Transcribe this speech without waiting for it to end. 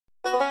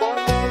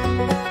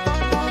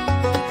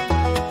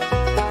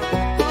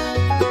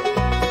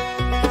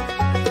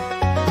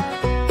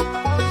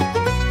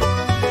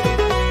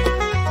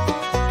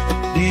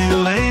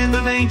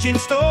Changing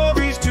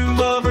stories to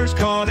lovers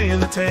caught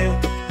in a tale.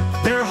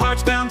 Their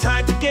hearts bound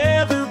tight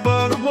together,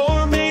 but a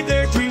war made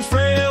their dreams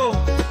frail.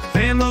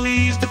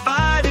 Families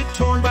divided,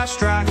 torn by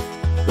strife,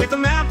 with the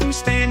mountains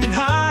standing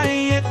high,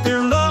 yet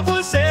their love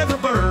was ever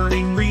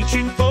burning,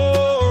 reaching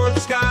for the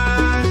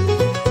sky.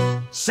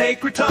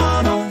 Sacred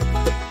tunnel,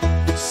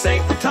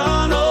 sacred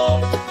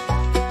tunnel,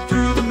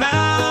 through the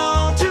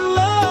mountain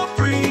love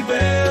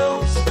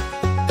prevails.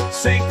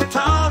 Sacred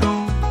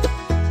tunnel,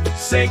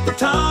 sacred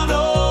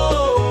tunnel,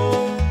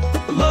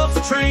 love's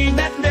a train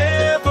that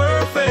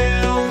never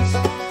fails.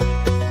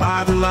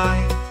 By the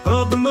light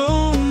of the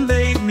moon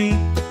they meet,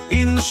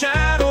 in the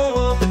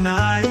shadow of the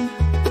night.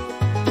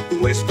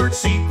 Whispered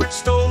secrets,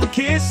 stolen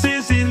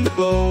kisses, in the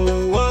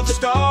glow of the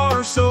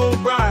stars so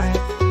bright.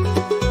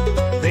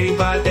 Day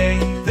by day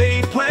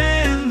they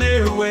plan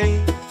their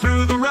way,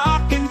 through the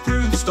rock and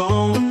through the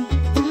stone,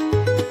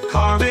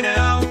 carving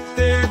out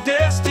their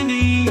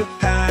destiny, a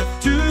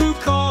path to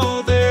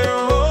call their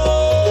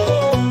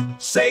own.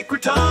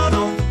 Sacred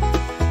tunnel,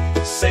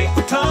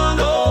 sacred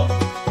tunnel,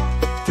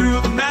 through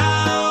the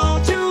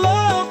mountain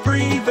love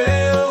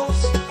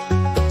prevails.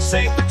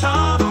 Sacred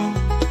tunnel,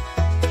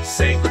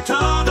 sacred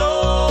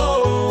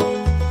tunnel,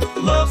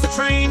 love's a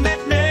train that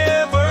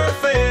never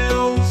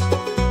fails.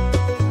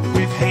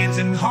 With hands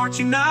and hearts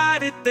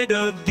united, they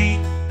dug deep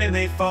and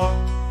they fought,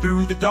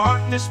 through the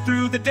darkness,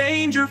 through the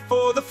danger,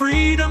 for the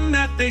freedom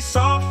that they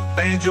sought.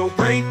 Banjo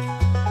break,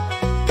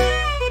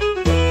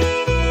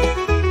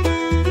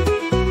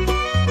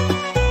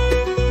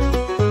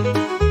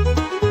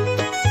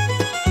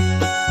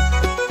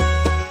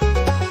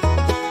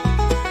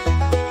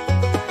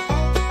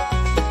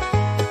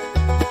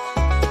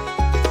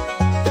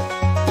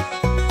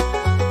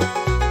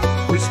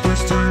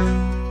 whispers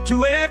turned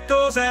to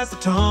echoes as the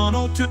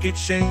tunnel took its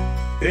shape.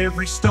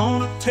 Every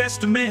stone a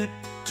testament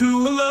to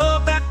a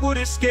love that would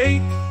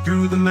escape.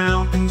 Through the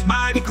mountains'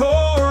 mighty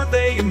core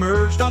they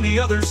emerged on the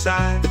other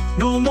side.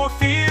 No more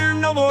fear,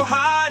 no more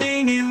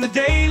hiding, in the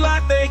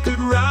daylight they could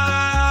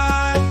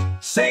ride.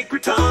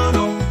 Sacred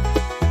tunnel,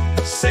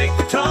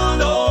 sacred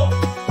tunnel,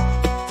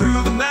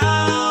 through the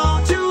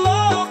mountain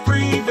love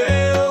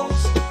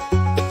prevails.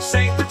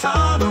 Sacred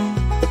tunnel,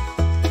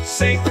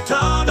 sacred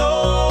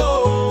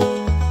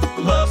tunnel,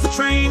 love's a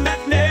train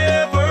that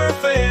never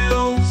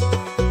fails.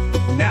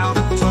 Now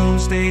the tunnel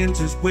stands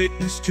as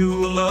witness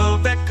to a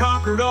love that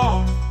conquered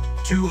all.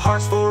 Two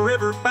hearts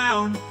forever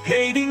bound,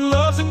 hating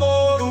love's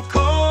immortal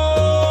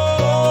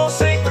call.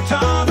 Sacred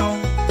tunnel,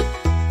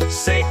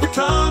 sacred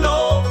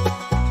tunnel,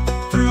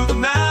 through the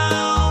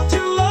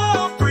mountain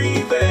love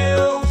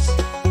prevails.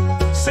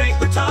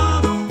 Sacred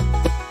tunnel,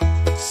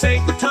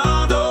 sacred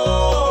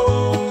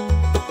tunnel,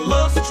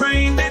 love's a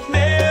train that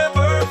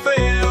never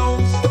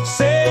fails.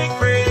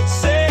 Sacred,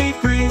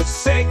 sacred,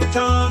 sacred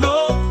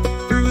tunnel,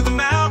 through the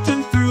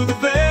mountain, through the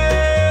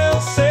veil.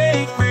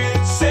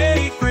 Sacred,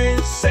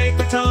 sacred,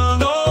 sacred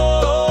tunnel,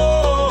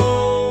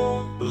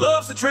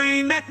 love's a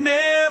train that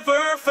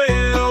never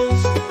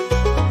fails.